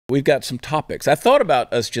we've got some topics. I thought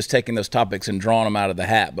about us just taking those topics and drawing them out of the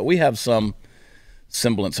hat, but we have some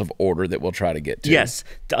semblance of order that we'll try to get to. Yes,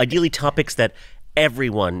 ideally topics that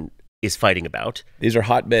everyone is fighting about. These are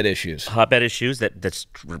hotbed issues. Hotbed issues that's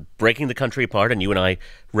breaking the country apart, and you and I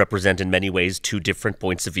represent in many ways two different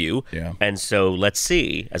points of view. Yeah. And so let's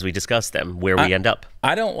see, as we discuss them, where we end up.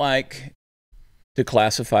 I don't like to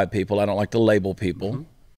classify people. I don't like to label people.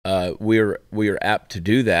 We are apt to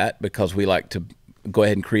do that because we like to go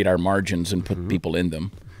ahead and create our margins and put people in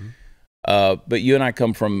them. But you and I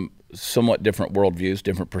come from somewhat different worldviews,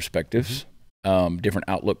 different perspectives, different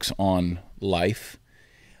outlooks on life.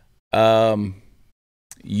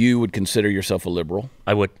 You would consider yourself a liberal.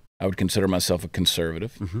 I would. I would consider myself a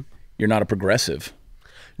conservative. You're not a progressive.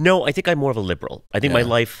 No, I think I'm more of a liberal. I think my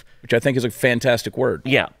life... Which I think is a fantastic word.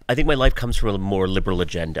 Yeah, I think my life comes from a more liberal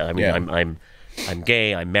agenda. I mean, I'm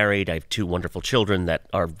gay, I'm married, I have two wonderful children that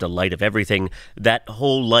are the light of everything. That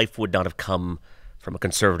whole life would not have come from a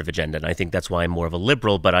conservative agenda, and I think that's why I'm more of a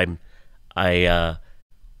liberal, but I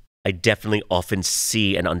definitely often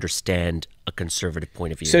see and understand a conservative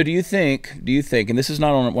point of view. So do you think, and this is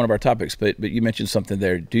not on one of our topics, but you mentioned something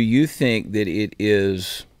there, do you think that it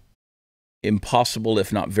is impossible,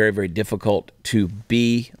 if not very, very difficult, to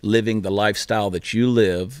be living the lifestyle that you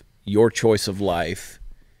live, your choice of life,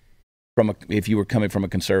 if you were coming from a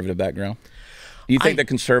conservative background? Do you think that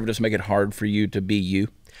conservatives make it hard for you to be you?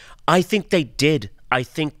 I think they did. I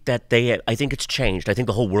think it's changed. I think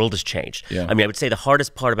the whole world has changed. Yeah. I mean, I would say the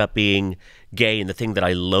hardest part about being gay and the thing that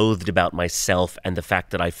I loathed about myself and the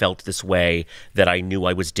fact that I felt this way, that I knew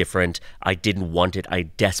I was different, I didn't want it, I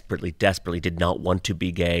desperately, desperately did not want to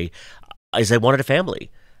be gay, is I wanted a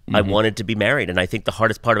family. I wanted to be married. And I think the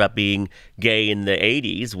hardest part about being gay in the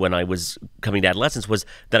 80s when I was coming to adolescence was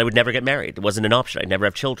that I would never get married. It wasn't an option. I'd never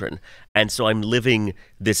have children. And so I'm living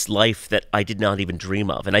this life that I did not even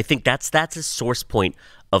dream of. And I think that's a source point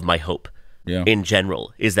of my hope in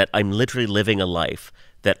general, is that I'm literally living a life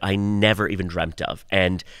that I never even dreamt of.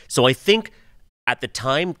 And so I think at the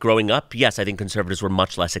time growing up, yes, I think conservatives were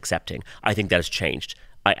much less accepting. I think that has changed.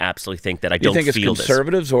 I absolutely think that I don't feel this. You think it's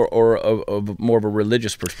conservatives or more of a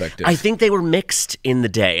religious perspective? I think they were mixed in the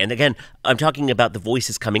day. And again, I'm talking about the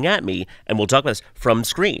voices coming at me, and we'll talk about this from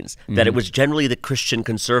screens, that it was generally the Christian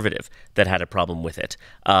conservative that had a problem with it.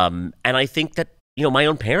 And I think that, you know, my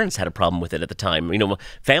own parents had a problem with it at the time. You know,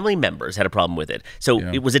 family members had a problem with it. So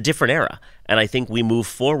it was a different era. And I think we move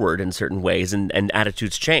forward in certain ways and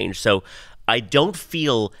attitudes change. So I don't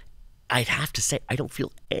feel, I'd have to say, I don't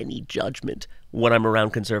feel any judgment when I'm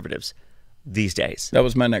around conservatives these days. That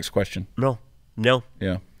was my next question. No.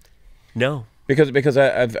 Yeah. No. Because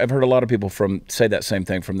I've heard a lot of people say that same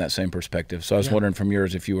thing from that same perspective. So I was wondering from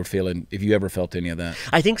yours if you ever felt any of that.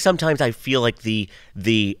 I think sometimes I feel like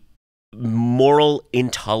the moral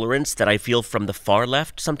intolerance that I feel from the far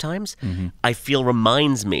left sometimes, I feel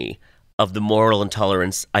reminds me of the moral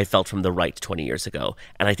intolerance I felt from the right 20 years ago.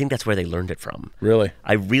 And I think that's where they learned it from. Really?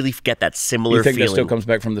 I really get that similar feeling. You think that still comes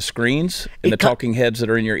back from the screens and the talking heads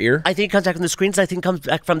that are in your ear? I think it comes back from the screens. I think it comes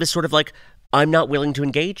back from this sort of like, I'm not willing to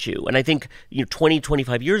engage you. And I think, 20,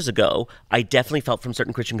 25 years ago, I definitely felt from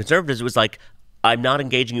certain Christian conservatives, it was like, I'm not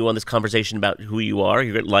engaging you on this conversation about who you are,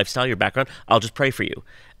 your lifestyle, your background. I'll just pray for you.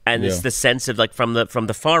 And it's the sense of like from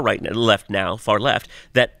the far right, far left,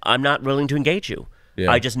 that I'm not willing to engage you. Yeah.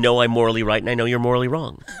 I just know I'm morally right, and I know you're morally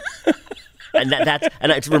wrong. and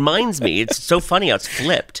it reminds me, it's so funny how it's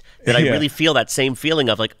flipped, that I really feel that same feeling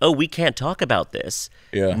of like, oh, we can't talk about this.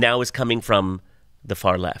 Now is coming from the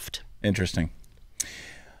far left. Interesting.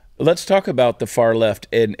 Let's talk about the far left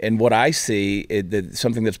and what I see,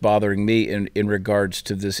 something that's bothering me in regards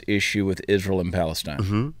to this issue with Israel and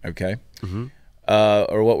Palestine. Okay?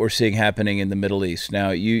 Or what we're seeing happening in the Middle East.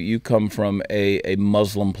 Now, you come from a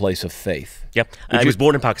Muslim place of faith. Yep. I was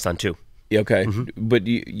born in Pakistan, too. Okay. But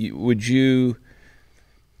would you...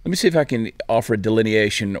 Let me see if I can offer a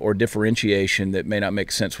delineation or differentiation that may not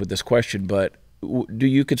make sense with this question, but do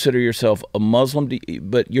you consider yourself a Muslim,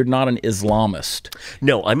 but you're not an Islamist?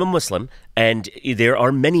 No, I'm a Muslim, and there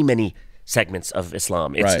are many, many segments of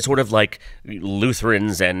Islam. It's sort of like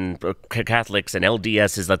Lutherans and Catholics and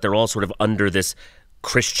LDS, that they're all sort of under this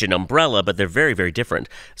Christian umbrella, but they're very, very different.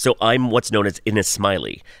 So I'm what's known as an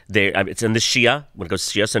Ismaili. It's in the Shia. When it goes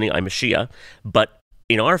Shia Sunni, I'm a Shia. But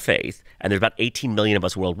in our faith, and there's about 18 million of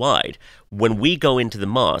us worldwide, when we go into the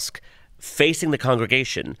mosque, facing the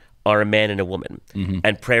congregation are a man and a woman.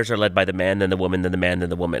 And prayers are led by the man, then the woman, then the man, then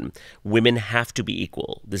the woman. Women have to be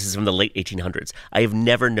equal. This is from the late 1800s. I have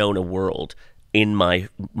never known a world in my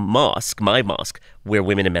mosque, where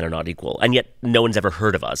women and men are not equal. And yet no one's ever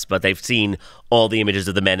heard of us, but they've seen all the images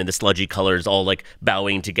of the men in the sludgy colors all like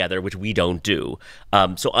bowing together, which we don't do.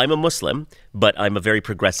 So I'm a Muslim, but I'm a very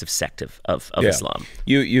progressive sect of Islam.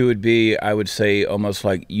 You would be, I would say, almost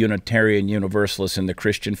like Unitarian Universalist in the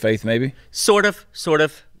Christian faith, maybe? Sort of.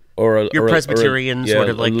 Or You're Presbyterian, sort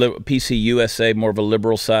of like... PCUSA, more of a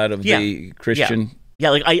liberal side of the Christian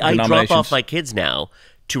like I drop off my kids now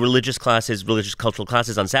to religious cultural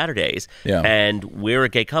classes on Saturdays, and we're a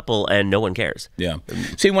gay couple, and no one cares. Yeah.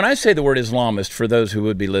 See, when I say the word Islamist, for those who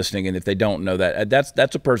would be listening, and if they don't know that,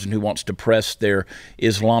 that's a person who wants to press their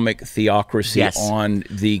Islamic theocracy on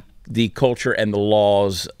the culture and the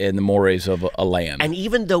laws and the mores of a land. And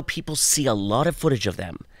even though people see a lot of footage of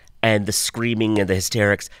them, and the screaming and the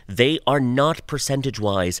hysterics, they are not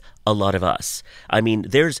percentage-wise a lot of us. I mean,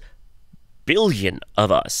 there's billion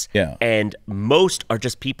of us, and most are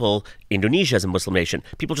just people. Indonesia is a Muslim nation.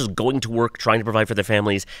 People just going to work, trying to provide for their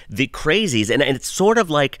families. The crazies, and it's sort of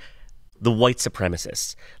like the white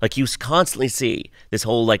supremacists. Like you constantly see this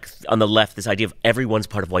whole, like on the left, this idea of everyone's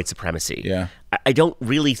part of white supremacy. Yeah, I don't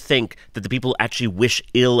really think that the people actually wish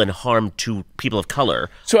ill and harm to people of color.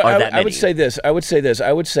 So I would say this. I would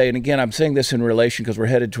say, and again, I'm saying this in relation because we're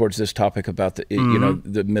headed towards this topic about the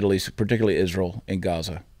the Middle East, particularly Israel and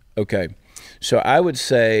Gaza. Okay. So I would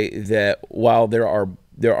say that while there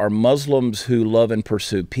are Muslims who love and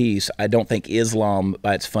pursue peace, I don't think Islam,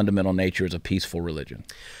 by its fundamental nature, is a peaceful religion.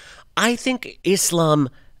 I think Islam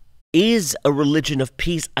is a religion of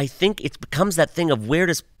peace. I think it becomes that thing of where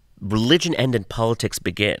does religion end and politics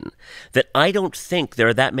begin? That I don't think there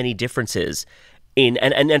are that many differences in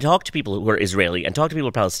and talk to people who are Israeli and talk to people who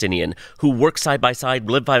are Palestinian who work side by side,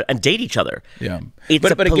 live by and date each other. Yeah, it's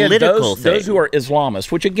but a again, political thing. Those who are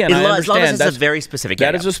Islamists, which again I understand, that's a very specific.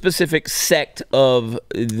 That is a specific sect of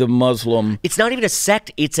the Muslim. It's not even a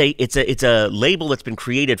sect. It's a label that's been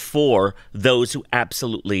created for those who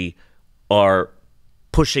absolutely are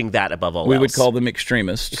pushing that above all else. We would call them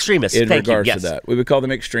extremists. Extremists, in regards to that. We would call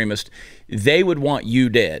them extremists. They would want you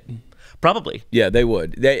dead. Probably. Yeah, they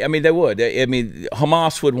would. They would. I mean,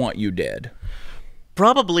 Hamas would want you dead.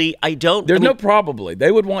 Probably. There's no probably.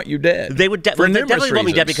 They would want you dead. They would definitely want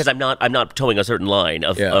me dead because I'm not towing a certain line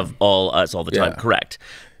of all us all the time. Correct.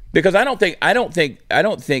 Because I don't think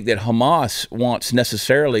that Hamas wants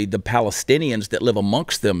necessarily the Palestinians that live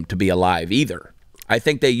amongst them to be alive either. I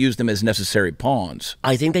think they use them as necessary pawns.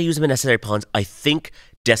 I think they use them as necessary pawns. I think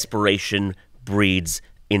desperation breeds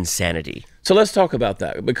insanity. So let's talk about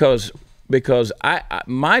that because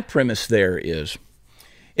my premise there is,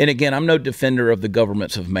 and again, I'm no defender of the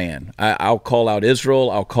governments of man. I'll call out Israel.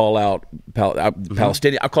 I'll call out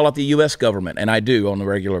Palestinian. I'll call out the U.S. government, and I do on a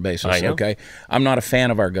regular basis. I know. Okay, I'm not a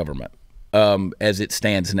fan of our government as it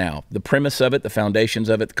stands now. The premise of it, the foundations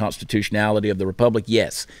of it, the constitutionality of the republic,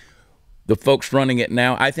 yes. The folks running it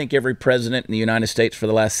now, I think every president in the United States for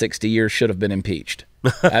the last 60 years should have been impeached.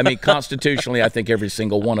 I mean, constitutionally, I think every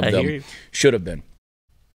single one of them should have been.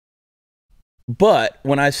 But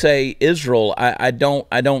when I say Israel,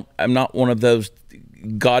 I'm not one of those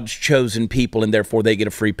God's chosen people and therefore they get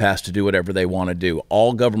a free pass to do whatever they want to do.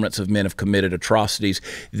 All governments of men have committed atrocities.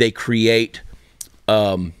 They create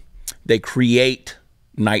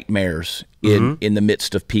nightmares in the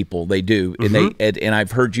midst of people. They do. And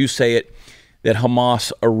I've heard you say it, that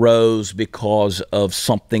Hamas arose because of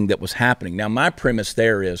something that was happening. Now, my premise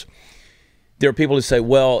there is, there are people who say,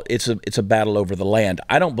 well, it's a battle over the land.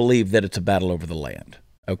 I don't believe that it's a battle over the land,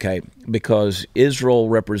 okay? Because Israel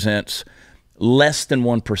represents less than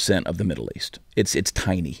 1% of the Middle East. It's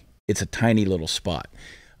tiny. It's a tiny little spot.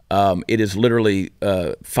 It is literally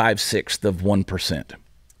 5/6 of 1%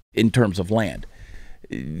 in terms of land.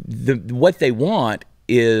 What they want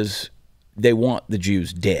is they want the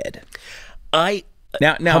Jews dead. Now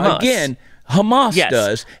Hamas. Again, Hamas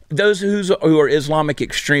does. Those who are Islamic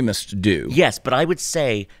extremists do. Yes, but I would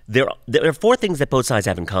say there are four things that both sides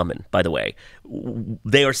have in common, by the way.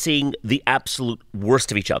 They are seeing the absolute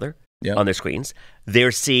worst of each other on their screens.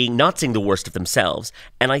 They're not seeing the worst of themselves.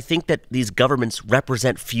 And I think that these governments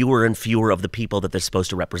represent fewer and fewer of the people that they're supposed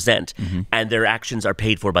to represent. And their actions are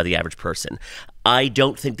paid for by the average person. I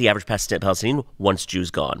don't think the average Palestinian wants Jews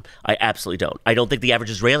gone. I absolutely don't. I don't think the average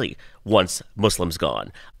Israeli wants Muslims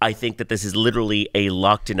gone. I think that this is literally a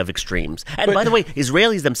locked-in of extremes. And by the way,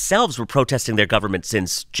 Israelis themselves were protesting their government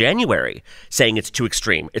since January, saying it's too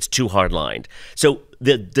extreme, it's too hard-lined. So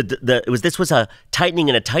this was a tightening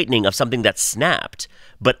and a tightening of something that snapped.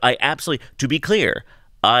 But I absolutely, to be clear,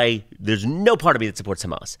 there's no part of me that supports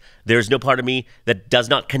Hamas. There's no part of me that does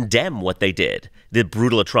not condemn what they did, the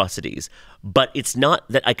brutal atrocities. But it's not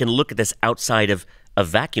that I can look at this outside of a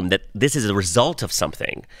vacuum, that this is a result of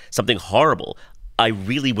something horrible. I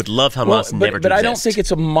really would love Hamas never to exist. But I don't think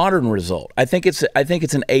it's a modern result. I think it's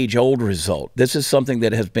an age-old result. This is something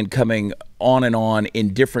that has been coming on and on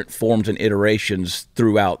in different forms and iterations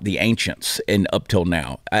throughout the ancients and up till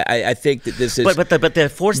now. I think that this is... But the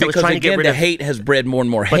force that was trying to get rid of... the hate has bred more and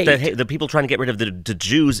more hate. But the people trying to get rid of the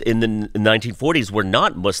Jews in the 1940s were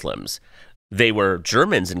not Muslims. They were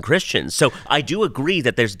Germans and Christians. So I do agree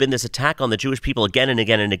that there's been this attack on the Jewish people again and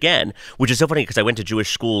again and again, which is so funny because I went to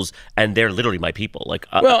Jewish schools and they're literally my people. Like,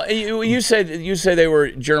 well, you say they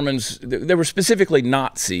were Germans. They were specifically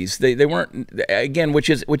Nazis. They weren't, again, which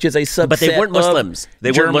is a subset. But they weren't Muslims.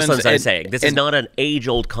 They weren't Muslims. I'm saying this is and, not an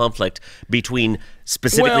age-old conflict between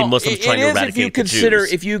specifically Muslims trying to eradicate the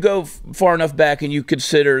Jews. If you go far enough back and you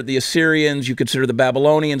consider the Assyrians, you consider the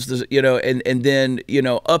Babylonians, and then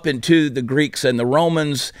up into the Greeks and the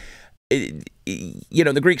Romans,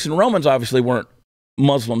 the Greeks and Romans obviously weren't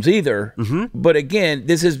Muslims either. But again,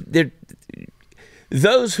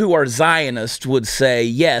 those who are Zionists would say,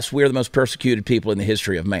 yes, we're the most persecuted people in the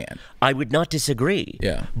history of man. I would not disagree.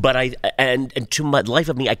 Yeah. But and to my life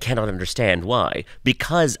of me, I cannot understand why.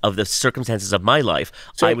 Because of the circumstances of my life,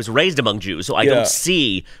 so, I was raised among Jews, so I don't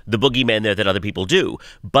see the boogeyman there that other people do.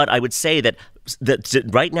 But I would say that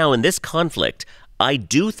right now in this conflict, I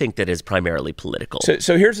do think that is primarily political.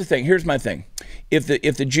 So here's the thing. Here's my thing. If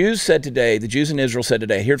the Jews said today, the Jews in Israel said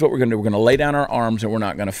today, here's what we're going to do. We're going to lay down our arms and we're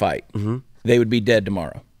not going to fight. They would be dead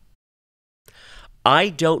tomorrow. I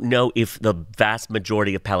don't know if the vast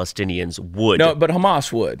majority of Palestinians would. No, but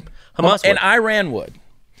Hamas would. Hamas would. And Iran would.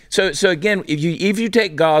 So again, if you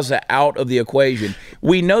take Gaza out of the equation,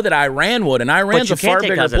 we know that Iran would, and Iran's a far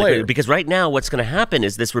bigger player. Because right now, what's going to happen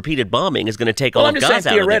is this repeated bombing is going to take all of Gaza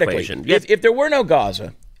out of the equation. If there were no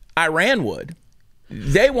Gaza, Iran would.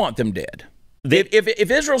 They want them dead.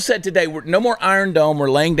 If Israel said today, no more Iron Dome,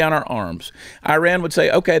 we're laying down our arms, Iran would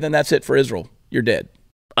say, okay, then that's it for Israel. You're dead.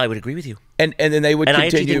 I would agree with you. And then they would continue. I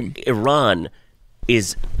actually think Iran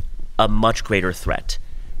is a much greater threat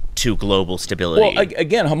to global stability. Well,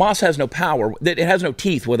 again, Hamas has no power. It has no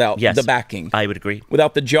teeth without the backing. I would agree.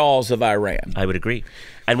 Without the jaws of Iran. I would agree.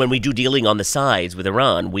 And when we do dealing on the sides with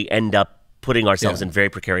Iran, we end up putting ourselves in very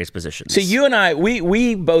precarious positions. See, you and I,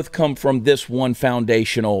 we both come from this one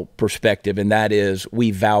foundational perspective, and that is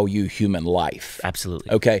we value human life.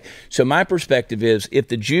 Absolutely. Okay, so my perspective is if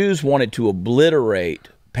the Jews wanted to obliterate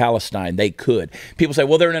Palestine, they could. People say,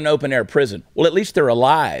 well, they're in an open-air prison. Well, at least they're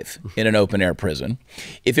alive in an open-air prison.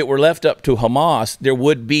 If it were left up to Hamas, there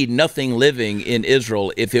would be nothing living in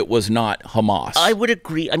Israel if it was not Hamas. I would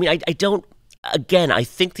agree. I mean, I don't... Again, I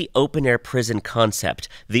think the open-air prison concept,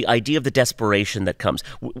 the idea of the desperation that comes...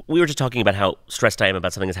 We were just talking about how stressed I am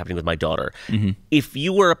about something that's happening with my daughter. If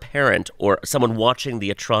you were a parent or someone watching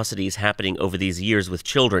the atrocities happening over these years with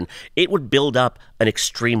children, it would build up an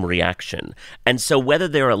extreme reaction. And so whether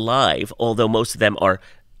they're alive, although most of them are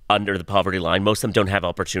under the poverty line, most of them don't have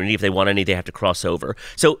opportunity. If they want any, they have to cross over.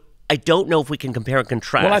 So I don't know if we can compare and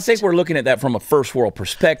contrast. Well, I think we're looking at that from a first world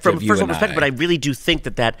perspective. From a first world perspective, but I really do think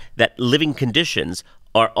that living conditions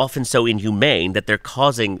are often so inhumane that they're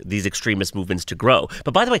causing these extremist movements to grow.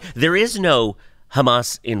 But by the way, there is no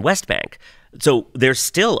Hamas in West Bank. So there's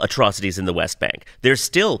still atrocities in the West Bank. There's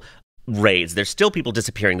still raids. There's still people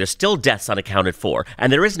disappearing. There's still deaths unaccounted for.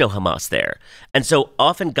 And there is no Hamas there. And so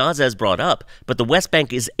often Gaza is brought up, but the West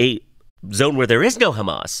Bank is a zone where there is no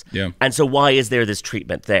Hamas. And so why is there this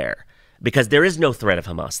treatment there? Because there is no threat of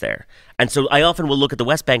Hamas there. And so I often will look at the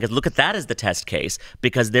West Bank and look at that as the test case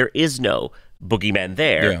because there is no boogeyman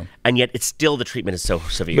there, and yet it's still the treatment is so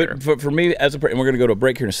severe. But for me, as a and we're going to go to a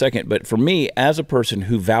break here in a second, but for me, as a person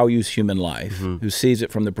who values human life, who sees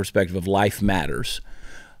it from the perspective of life matters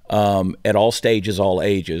at all stages, all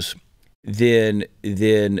ages, then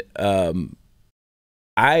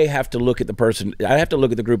I have to look at the person, I have to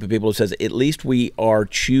look at the group of people who says, at least we are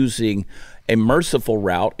choosing a merciful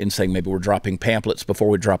route in saying maybe we're dropping pamphlets before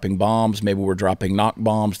we're dropping bombs, maybe we're dropping knock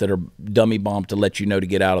bombs that are dummy bombs to let you know to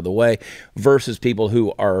get out of the way, versus people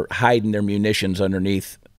who are hiding their munitions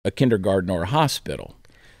underneath a kindergarten or a hospital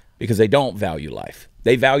because they don't value life.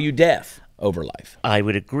 They value death over life. I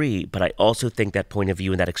would agree, but I also think that point of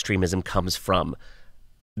view and that extremism comes from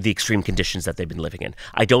the extreme conditions that they've been living in.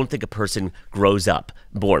 I don't think a person grows up,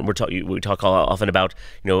 born. We talk often about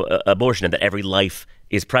abortion and that every life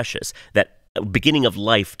is precious. That beginning of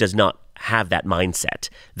life does not have that mindset.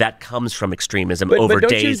 That comes from extremism over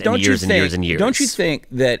days and years and years and years. Don't you think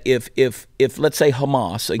that if let's say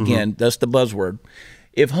Hamas, again, that's the buzzword,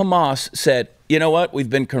 if Hamas said, you know what, we've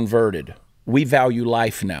been converted, we value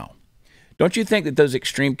life now, don't you think that those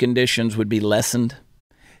extreme conditions would be lessened?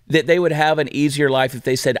 That they would have an easier life if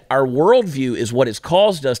they said, our worldview is what has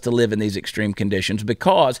caused us to live in these extreme conditions,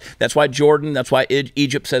 because that's why Jordan, that's why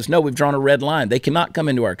Egypt says, no, we've drawn a red line. They cannot come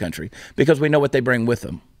into our country because we know what they bring with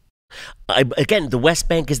them. Again, the West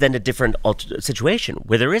Bank is then a different situation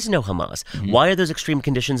where there is no Hamas. Why are those extreme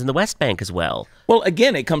conditions in the West Bank as well? Well,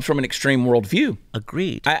 again, it comes from an extreme worldview.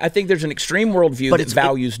 Agreed. I think there's an extreme worldview that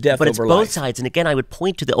values death over life. But it's both sides. And again, I would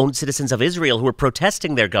point to the own citizens of Israel who are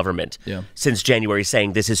protesting their government since January,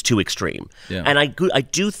 saying this is too extreme. And I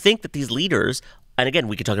do think that these leaders, and again,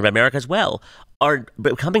 we could talk about America as well, are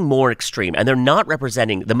becoming more extreme, and they're not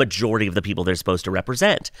representing the majority of the people they're supposed to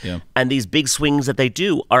represent. And these big swings that they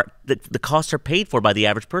do, are the costs are paid for by the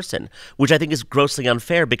average person, which I think is grossly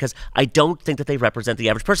unfair, because I don't think that they represent the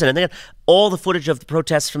average person. And then all the footage of the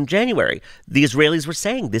protests from January, the Israelis were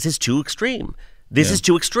saying, this is too extreme. This is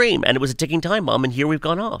too extreme. And it was a ticking time bomb, and here we've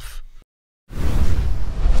gone off.